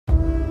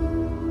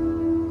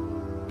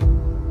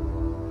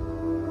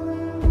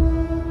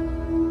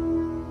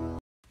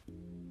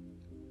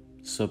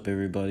up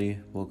everybody,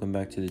 welcome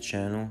back to the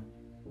channel.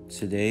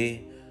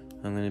 Today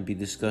I'm going to be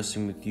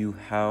discussing with you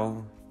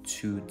how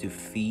to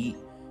defeat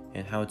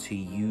and how to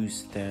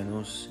use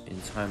Thanos in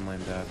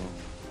timeline battle.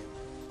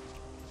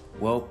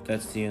 Well,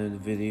 that's the end of the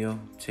video.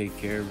 Take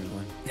care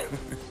everyone.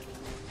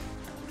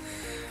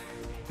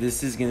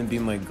 This is going to be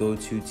my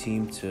go-to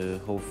team to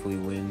hopefully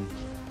win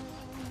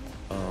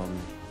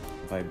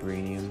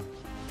Vibranium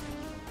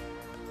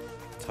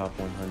top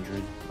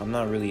 100. I'm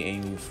not really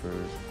aiming for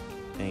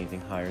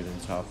anything higher than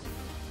top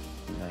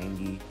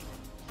 90,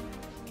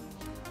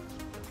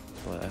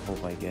 but I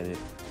hope I get it.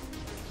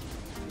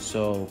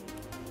 So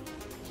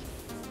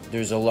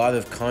there's a lot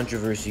of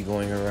controversy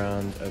going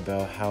around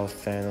about how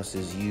Thanos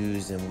is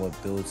used and what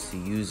builds to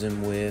use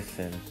him with,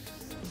 and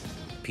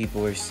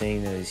people are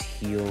saying that his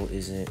heal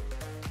isn't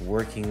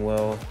working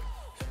well,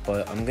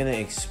 but I'm gonna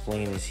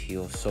explain his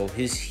heal. So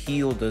his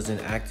heal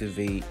doesn't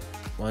activate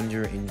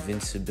under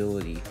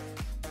invincibility,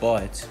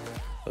 but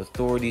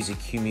Authority's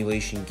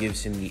accumulation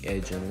gives him the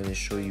edge, and I'm going to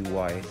show you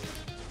why.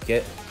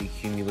 Get the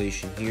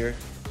accumulation here,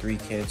 3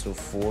 cancel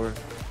 4,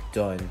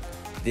 done.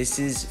 This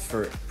is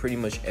for pretty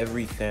much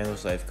every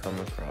Thanos I've come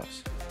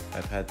across.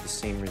 I've had the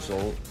same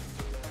result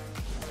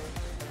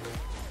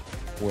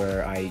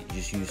where I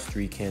just use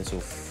 3 cancel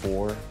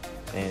 4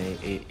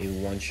 and it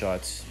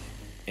one-shots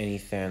any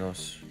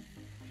Thanos.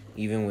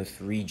 Even with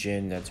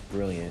regen, that's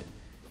brilliant.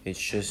 It's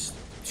just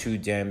too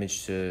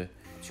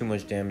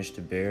much damage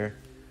to bear.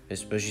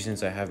 Especially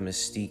since I have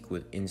Mystique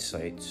with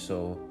insight,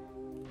 so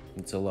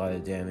it's a lot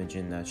of damage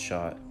in that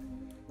shot.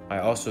 I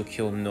also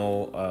kill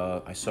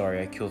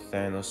I kill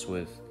Thanos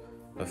with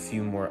a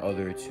few more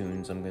other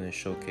tunes. I'm gonna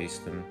showcase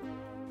them.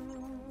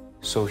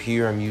 So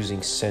here I'm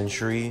using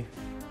Sentry.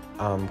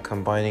 I'm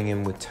combining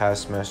him with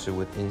Taskmaster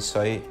with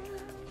insight.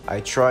 I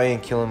try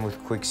and kill him with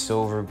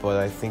Quicksilver, but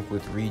I think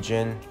with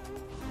regen,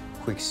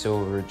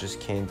 Quicksilver just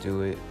can't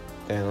do it.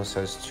 Thanos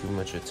has too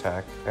much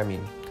attack.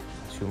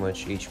 Too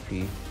much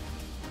HP.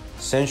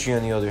 Sentry,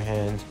 on the other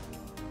hand,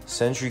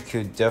 Sentry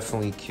could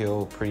definitely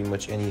kill pretty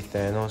much any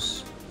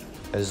Thanos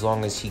as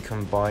long as he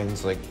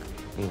combines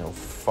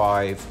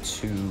 5,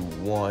 2,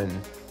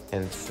 1,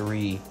 and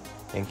 3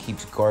 and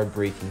keeps guard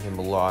breaking him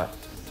a lot.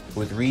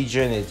 With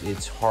regen,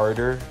 it's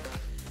harder.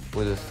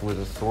 With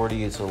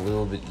Authority, it's a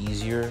little bit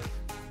easier.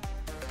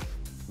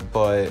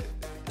 But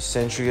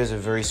Sentry has a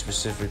very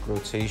specific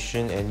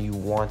rotation, and you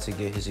want to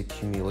get his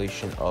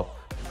accumulation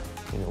up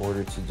in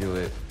order to do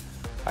it.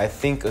 I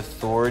think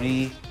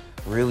Authority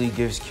really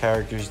gives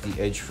characters the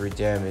edge for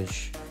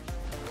damage,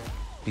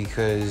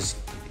 because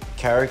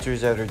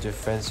characters that are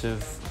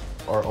defensive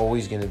are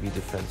always going to be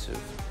defensive,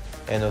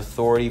 and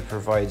Authority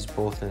provides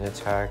both an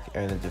attack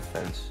and a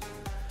defense.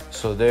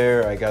 So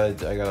there, I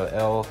got an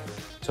L.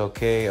 It's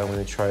okay. I'm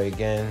going to try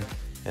again,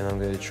 and I'm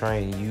going to try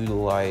and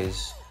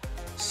utilize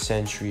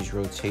Sentry's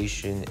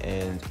rotation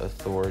and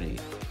Authority.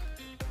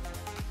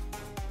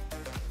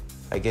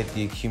 I get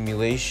the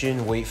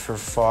accumulation, wait for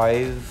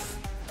 5,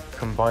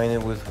 combine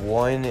it with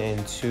 1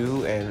 and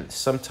 2, and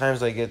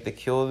sometimes I get the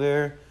kill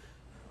there,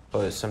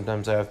 but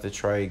sometimes I have to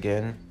try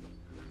again.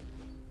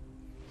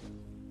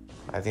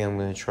 I think I'm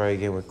going to try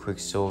again with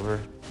Quicksilver.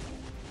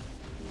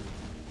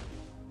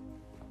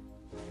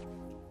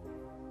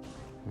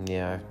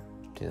 Yeah,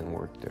 didn't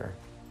work there.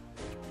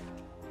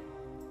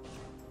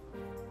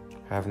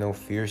 Have no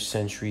fear,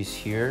 Sentry's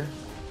here.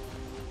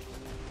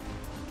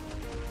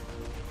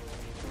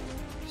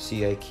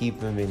 See, I keep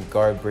him in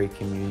guard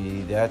break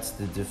immunity. That's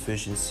the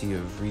deficiency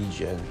of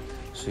regen.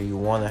 So you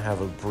want to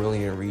have a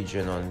brilliant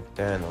regen on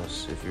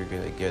Thanos if you're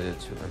going to get it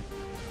to him.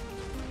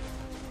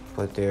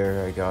 But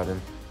there, I got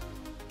him.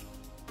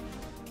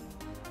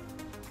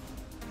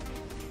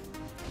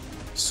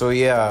 So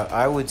yeah,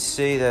 I would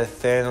say that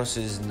Thanos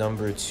is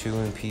number 2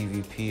 in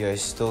PvP. I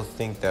still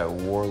think that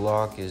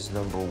Warlock is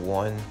number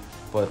 1,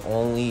 but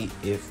only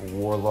if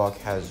Warlock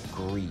has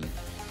greed.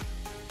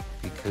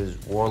 Because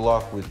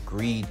Warlock with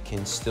greed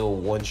can still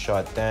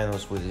one-shot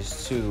Thanos with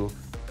his 2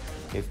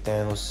 if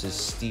Thanos'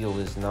 steal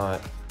is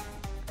not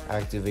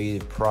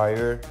activated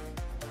prior,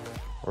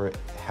 or it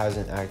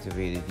hasn't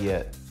activated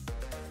yet.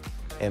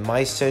 And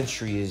my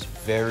Sentry is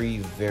very,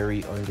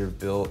 very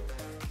underbuilt.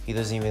 He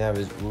doesn't even have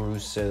his Uru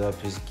set up.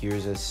 His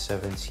gear's at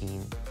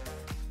 17.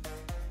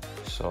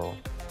 So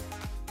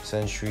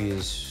Sentry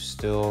is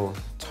still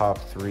top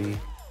 3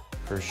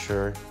 for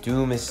sure.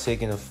 Doom is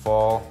taking a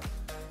fall.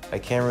 I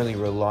can't really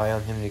rely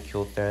on him to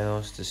kill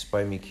Thanos,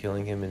 despite me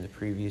killing him in the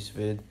previous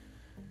vid.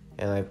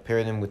 And I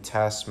paired him with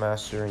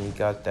Taskmaster, and he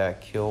got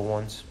that kill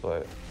once,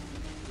 but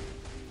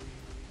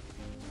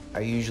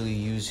I usually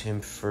use him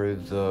for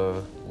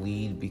the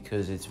lead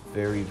because it's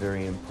very,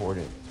 very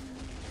important.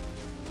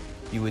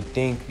 You would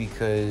think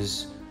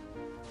because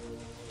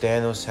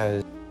Thanos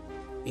has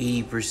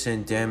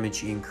 80%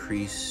 damage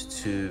increase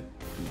to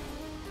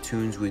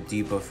tunes with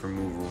debuff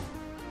removal.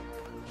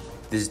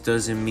 This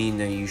doesn't mean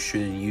that you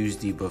shouldn't use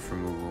debuff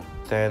removal.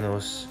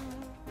 Thanos,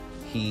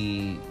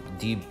 he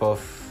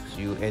debuffs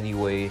you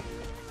anyway,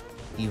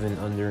 even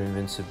under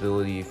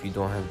invincibility if you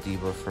don't have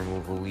debuff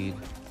removal lead.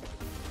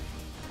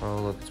 Oh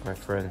look, it's my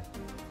friend.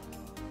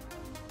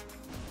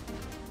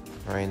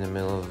 right in the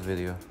middle of the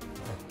video.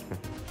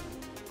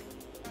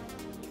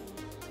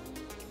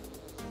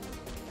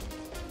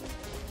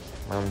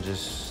 I'm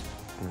just,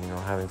 you know,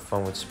 having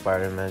fun with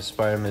Spider-Man.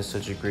 Spider-Man is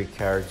such a great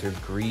character.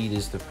 Greed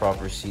is the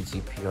proper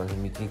CTP on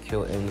him. You can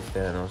kill any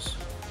Thanos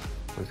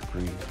with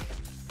Greed.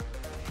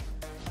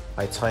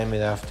 I time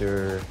it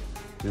after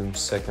doing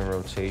second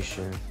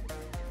rotation.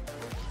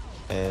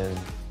 And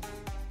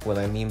what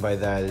I mean by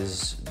that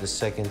is the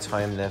second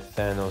time that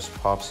Thanos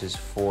pops his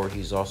 4,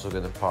 he's also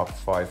going to pop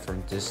 5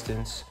 from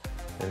distance.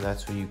 And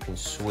that's where you can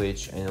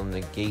switch and it'll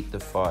negate the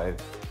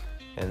 5.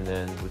 And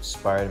then with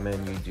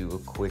Spider-Man, you do a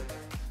quick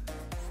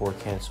 4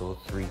 cancel,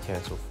 3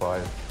 cancel,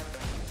 5.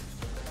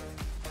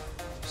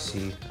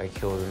 See, I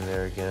killed him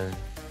there again.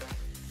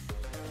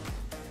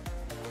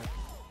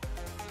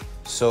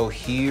 So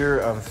here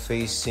I'm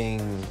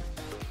facing,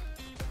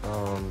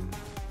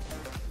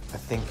 I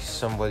think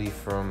somebody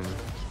from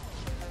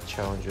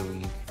Challenger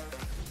League.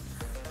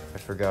 I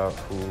forgot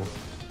who.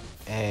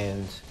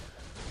 And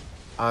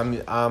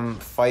I'm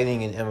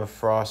fighting an Emma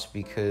Frost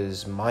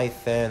because my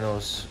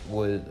Thanos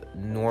would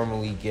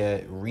normally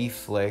get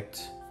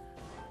reflect,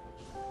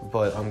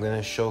 but I'm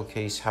gonna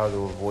showcase how to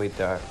avoid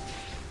that.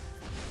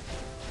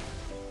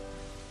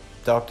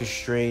 Doctor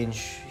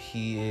Strange,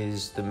 he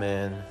is the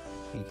man.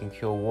 He can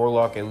kill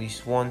Warlock at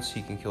least once.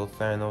 He can kill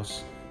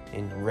Thanos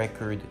in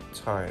record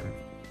time.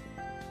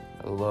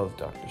 I love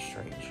Doctor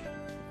Strange.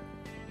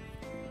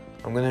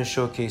 I'm gonna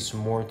showcase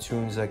more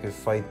tunes that could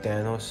fight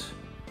Thanos.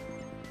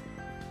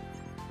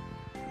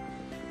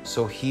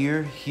 So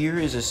here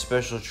is a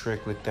special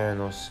trick with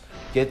Thanos.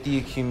 Get the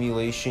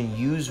accumulation,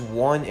 use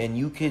 1, and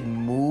you can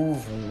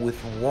move with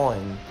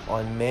 1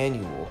 on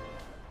manual.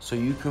 So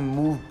you can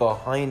move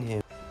behind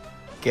him.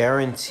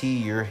 Guarantee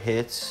your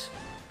hits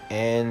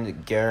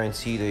and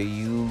guarantee that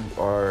you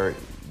are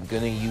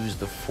gonna use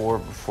the 4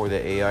 before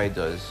the AI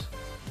does.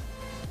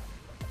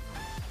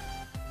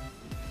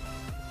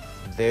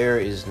 There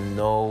is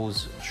no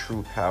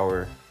true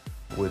power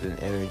with an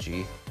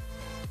energy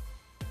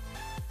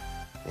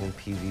in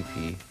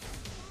PvP.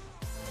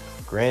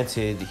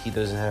 Granted, he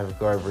doesn't have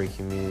guard break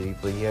immunity,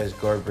 but he has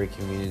guard break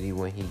immunity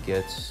when he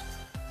gets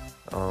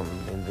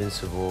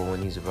invincible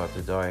when he's about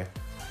to die.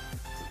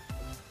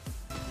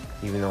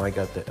 Even though I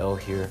got the L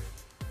here.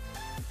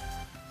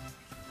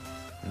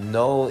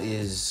 Knull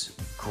is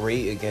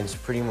great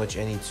against pretty much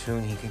any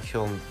tune. He can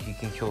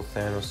kill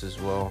Thanos as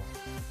well.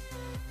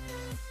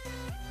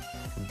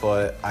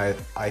 But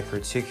I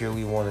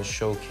particularly want to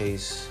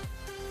showcase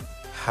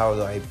how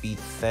I beat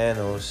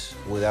Thanos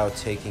without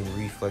taking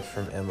reflect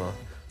from Emma.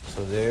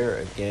 So there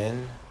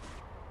again,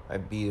 I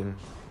beat him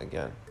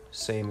again.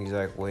 Same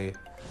exact way.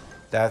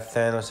 That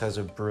Thanos has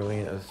a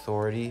brilliant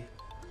authority.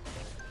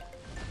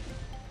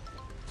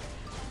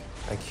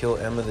 I kill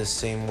Emma the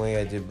same way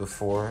I did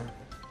before.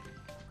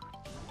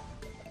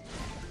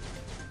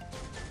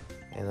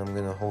 And I'm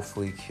gonna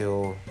hopefully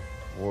kill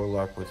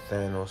Warlock with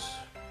Thanos.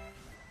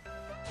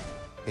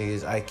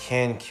 Because I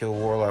can kill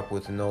Warlock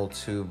with Knull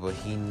too, but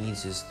he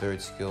needs his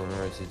 3rd skill in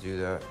order to do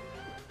that.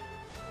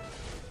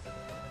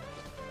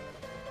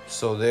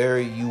 So there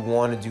you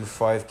want to do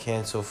 5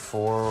 cancel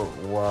 4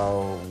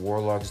 while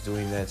Warlock's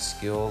doing that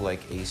skill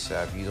like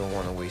ASAP. You don't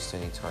want to waste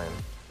any time.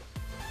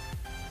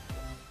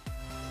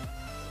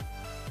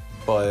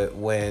 But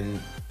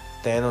when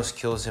Thanos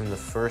kills him the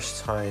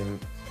first time,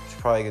 it's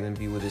probably going to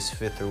be with his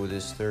 5th or with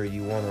his 3rd.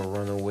 You want to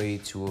run away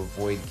to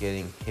avoid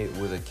getting hit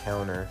with a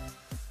counter,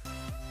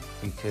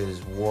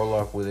 because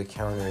Warlock with a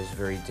counter is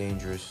very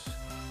dangerous.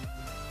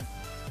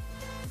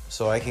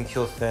 So I can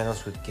kill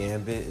Thanos with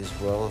Gambit as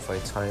well if I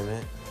time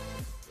it.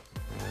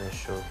 I'm going to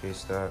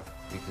showcase that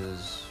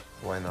because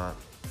why not?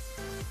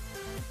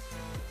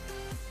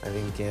 I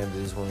think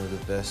Gambit is one of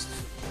the best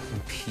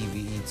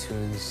PvE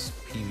tunes,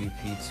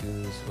 PvP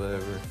tunes,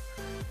 whatever.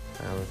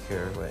 I don't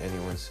care what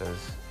anyone says.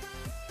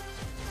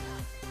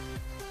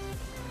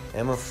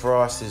 Emma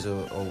Frost is a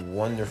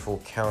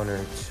wonderful counter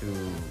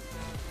to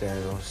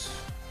Thanos.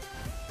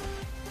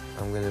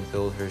 I'm gonna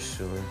build her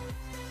soon.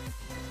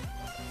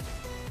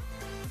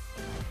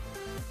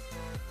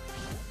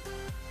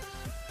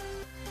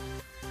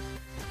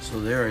 So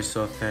there I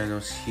saw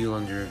Thanos heal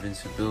under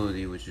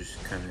invincibility, which is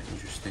kind of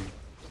interesting.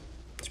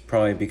 It's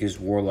probably because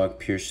Warlock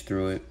pierced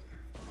through it.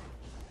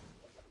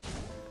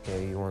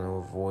 Okay, you want to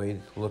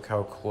avoid. Look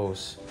how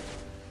close.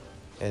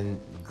 And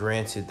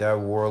granted, that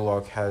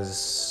Warlock has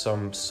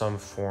some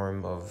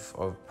form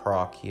of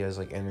proc. He has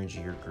like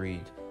energy or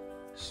greed.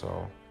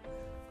 So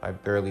I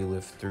barely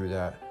lived through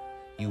that.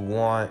 You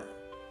want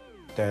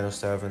Thanos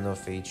to have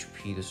enough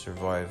HP to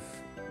survive.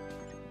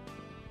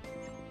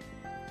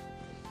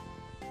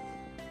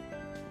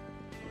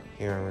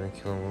 Here I'm gonna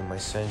kill him with my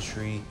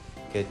Sentry.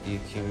 Get the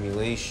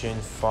accumulation.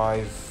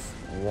 5,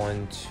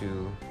 1,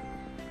 2.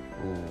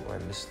 Ooh, I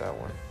missed that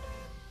one.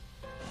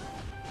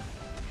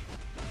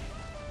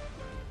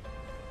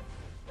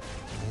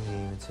 I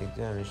didn't even take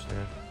damage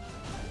there.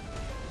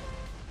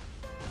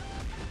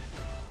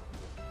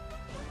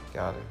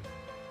 Got him.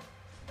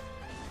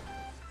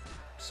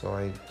 So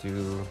I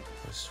do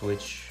a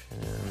switch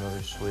and then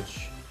another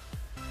switch.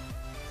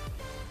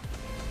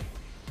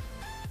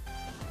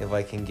 If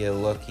I can get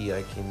lucky,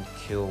 I can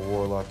kill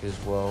Warlock as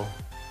well.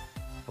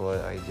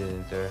 But I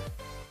didn't there.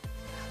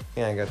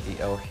 Yeah, I got the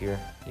L here.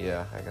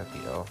 Yeah, I got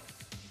the L.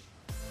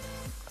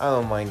 I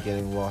don't mind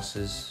getting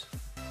losses.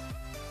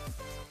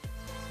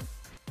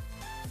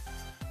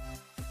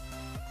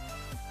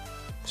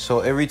 So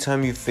every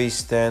time you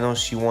face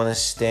Thanos, you want to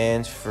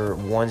stand for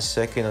 1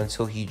 second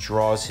until he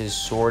draws his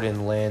sword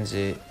and lands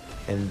it.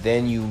 And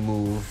then you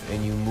move,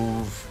 and you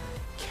move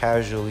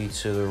casually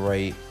to the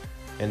right.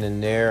 And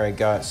then there I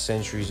got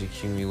Sentry's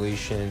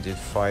accumulation and did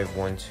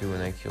 5-1-2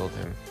 and I killed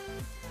him.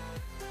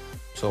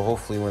 So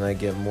hopefully when I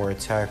get more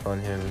attack on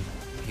him,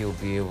 he'll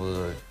be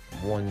able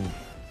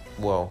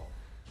to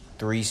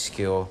 3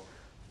 skill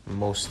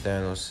most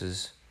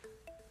Thanoses.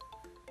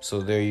 So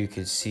there you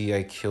could see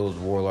I killed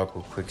Warlock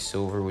with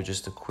Quicksilver with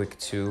just a quick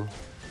 2.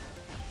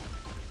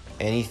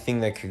 Anything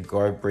that could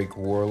guard break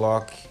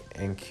Warlock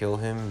and kill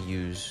him,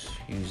 use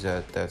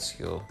that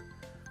skill.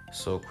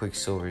 So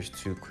Quicksilver's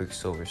 2,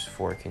 Quicksilver's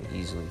 4 can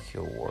easily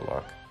kill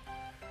Warlock.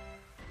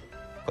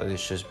 But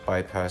it's just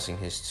bypassing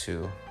his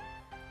 2.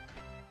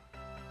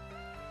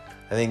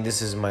 I think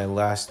this is my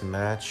last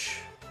match.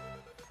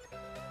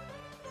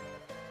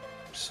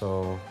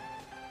 So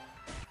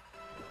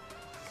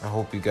I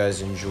hope you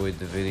guys enjoyed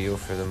the video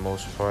for the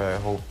most part. I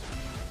hope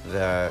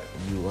that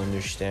you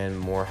understand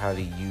more how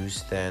to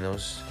use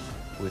Thanos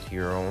with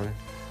your own.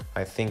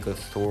 I think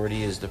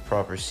Authority is the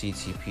proper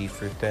CTP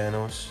for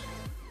Thanos.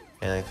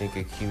 And I think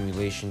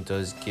Accumulation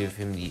does give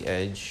him the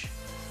edge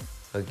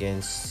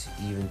against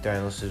even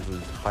Thanos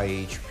with high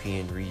HP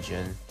and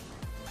regen.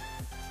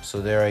 So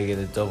there I get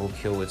a double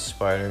kill with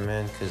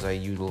Spider-Man because I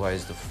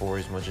utilize the 4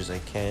 as much as I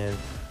can.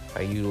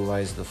 I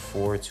utilize the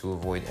 4 to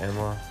avoid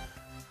Emma.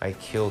 I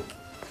kill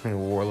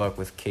Warlock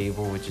with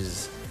Cable, which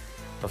is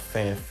a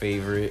fan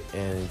favorite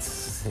and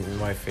it's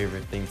my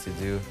favorite thing to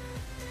do.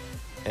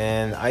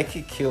 And I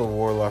could kill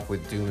Warlock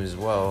with Doom as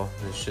well.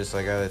 It's just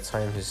I gotta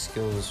time his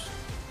skills.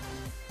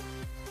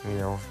 You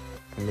know,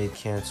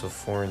 mid-cancel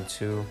 4 and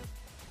 2.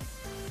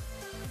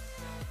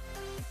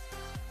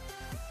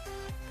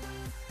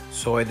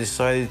 So I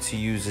decided to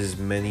use as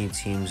many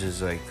teams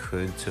as I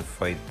could to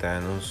fight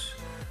Thanos.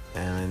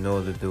 And I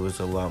know that there was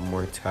a lot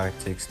more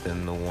tactics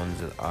than the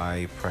ones that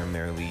I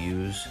primarily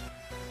use.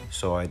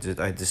 So I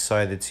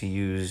decided to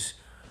use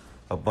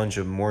a bunch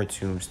of more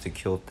tombs to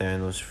kill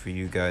Thanos for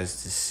you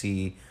guys to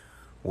see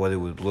what it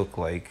would look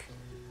like.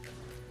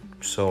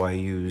 So I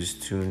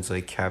used tunes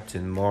like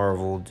Captain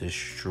Marvel,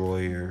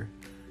 Destroyer,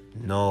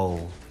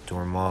 Knull,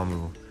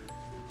 Dormammu,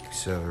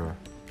 etc.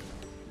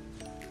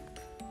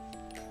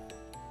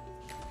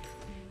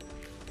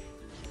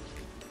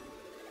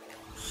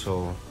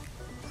 So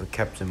for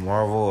Captain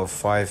Marvel, a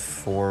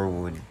 5-4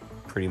 would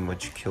pretty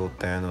much kill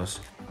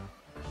Thanos.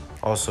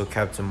 Also,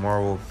 Captain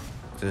Marvel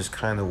does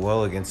kind of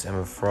well against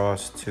Emma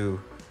Frost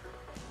too.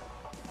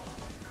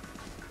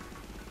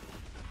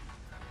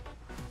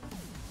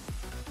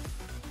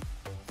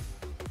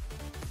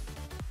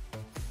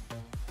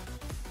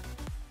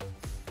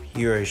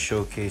 Here I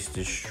showcase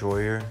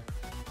Destroyer.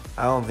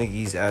 I don't think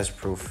he's as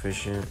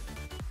proficient,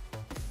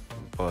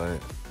 but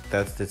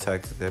that's the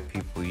tactic that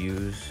people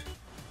use.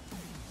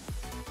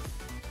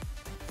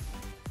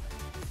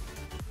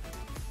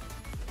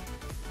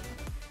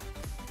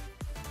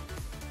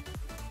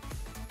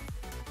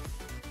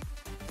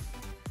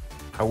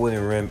 I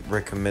wouldn't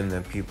recommend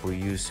that people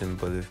use him,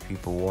 but if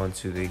people want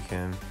to, they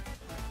can.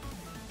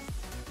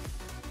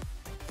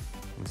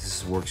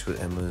 This works with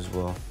Emma as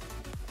well.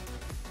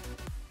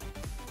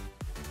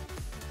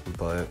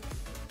 But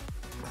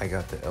I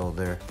got the L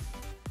there.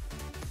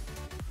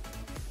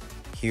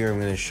 Here I'm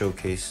going to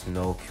showcase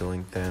Knull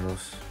killing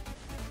Thanos.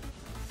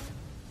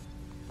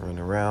 Run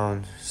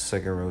around,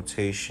 second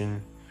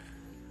rotation.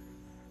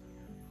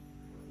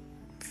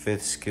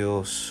 5th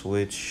skill,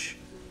 switch.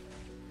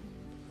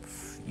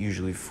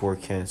 Usually 4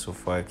 cancel,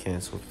 5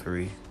 cancel,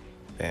 3.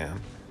 Bam.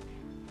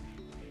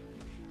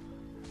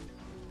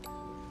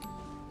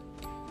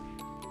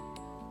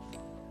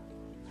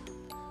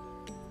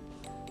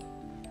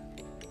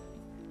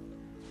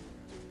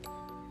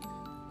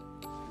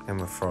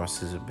 Emma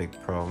Frost is a big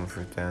problem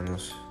for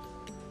Thanos.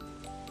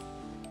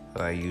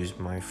 I used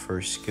my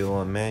first skill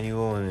on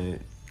manual and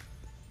it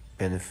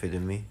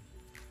benefited me.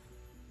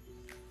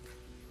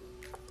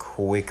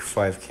 Quick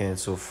 5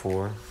 cancel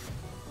 4.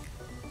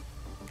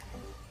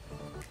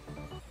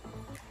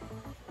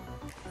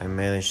 I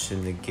managed to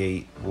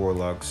negate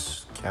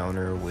Warlock's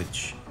counter,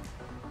 which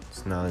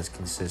is not as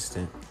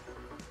consistent.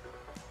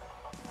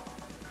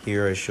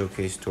 Here I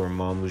showcase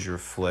Dormammu's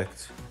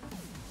Reflect.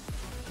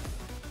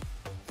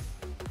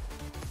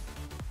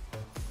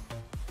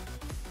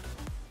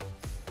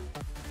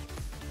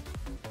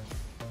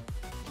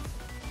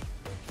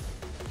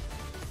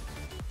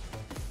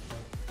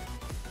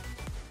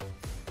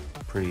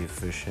 Pretty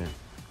efficient,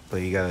 but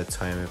you gotta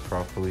time it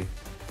properly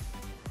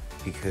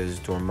because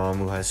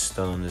Dormammu has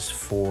stun on this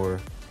 4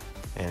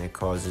 and it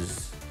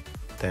causes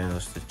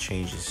Thanos to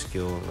change his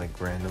skill like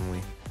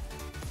randomly.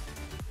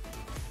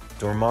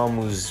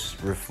 Dormammu's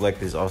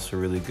Reflect is also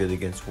really good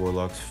against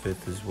Warlock's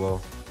 5th as well.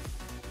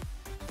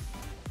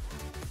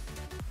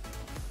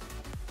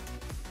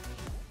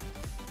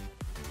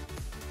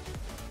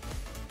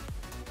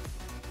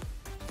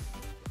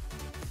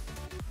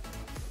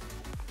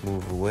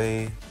 move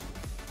away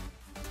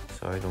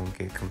so I don't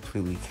get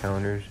completely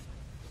countered,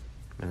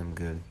 and I'm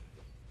good.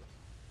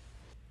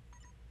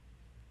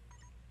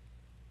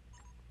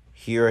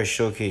 Here I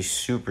showcase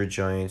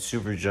Supergiant.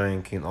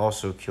 Supergiant can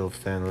also kill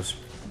Thanos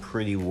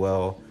pretty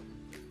well.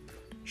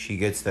 She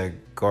gets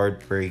that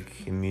guard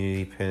break,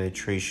 immunity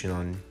penetration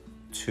on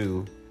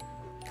 2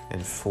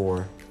 and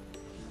 4.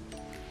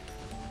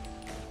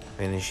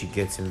 And then she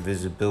gets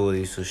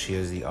invisibility, so she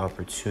has the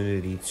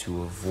opportunity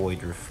to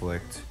avoid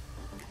reflect.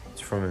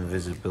 It's from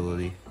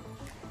invisibility.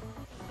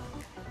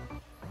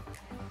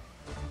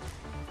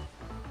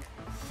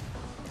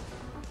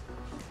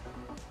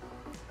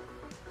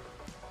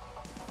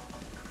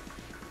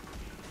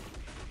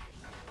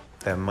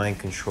 That mind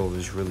control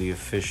is really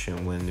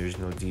efficient when there's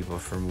no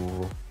debuff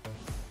removal.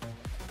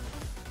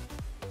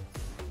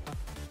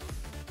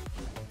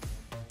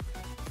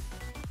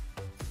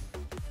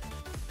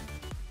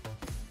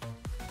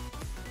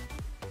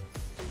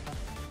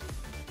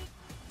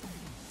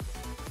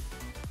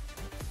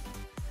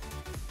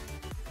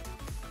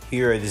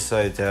 Here I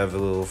decided to have a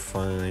little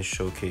fun and I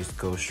showcased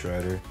Ghost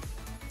Rider,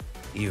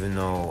 even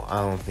though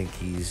I don't think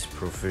he's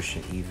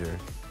proficient either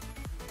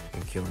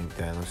in killing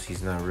Thanos.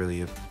 He's not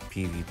really a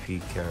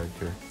PvP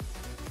character,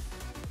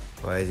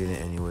 but I did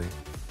it anyway.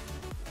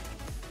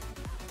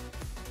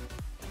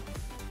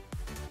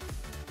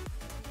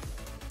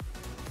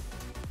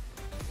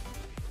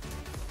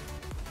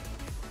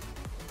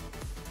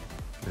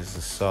 This is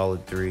a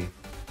solid 3.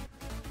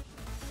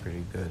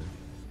 Pretty good.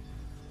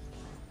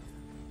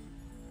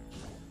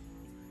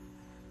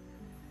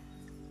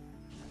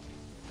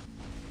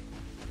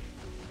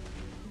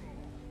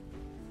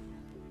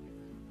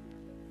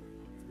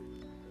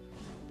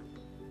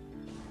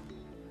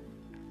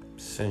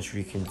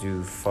 Sentry can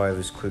do 5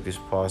 as quick as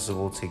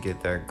possible to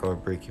get that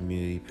guard break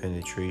immunity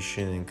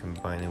penetration and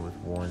combine it with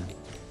 1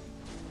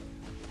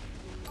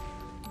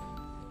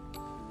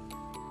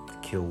 to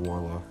kill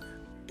Warlock.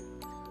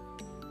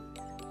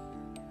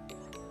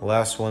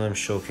 Last one I'm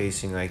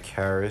showcasing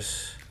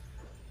Icarus.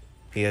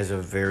 He has a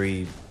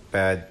very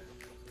bad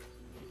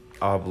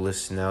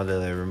obelisk now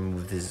that I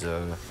removed his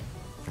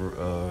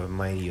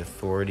mighty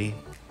authority,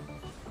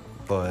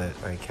 but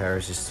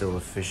Icarus is still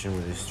efficient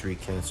with his 3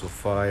 cancel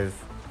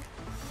 5.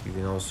 You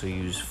can also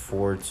use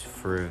Fort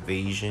for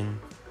evasion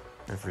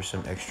and for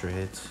some extra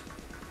hits.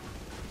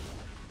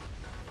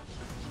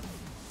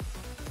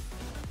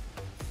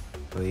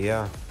 But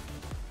yeah,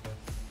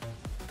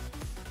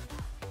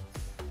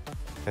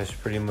 that's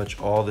pretty much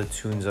all the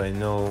tunes I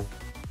know,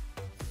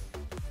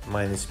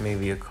 minus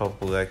maybe a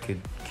couple that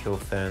could kill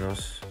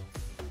Thanos.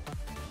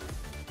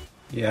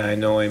 Yeah, I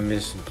know I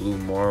missed Blue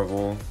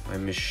Marvel, I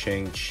missed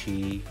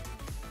Shang-Chi,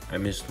 I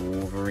missed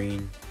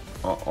Wolverine.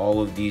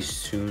 All of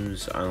these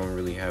tunes I don't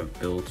really have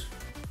built,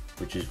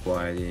 which is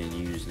why I didn't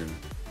use them.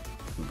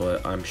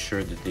 But I'm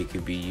sure that they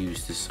could be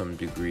used to some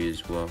degree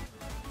as well.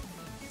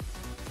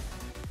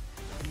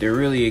 They're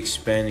really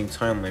expanding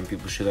timeline.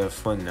 People should have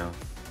fun now.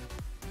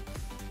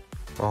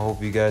 I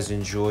hope you guys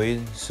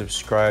enjoyed.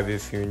 Subscribe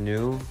if you're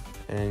new,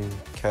 and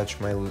catch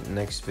my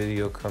next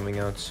video coming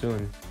out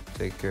soon.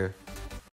 Take care.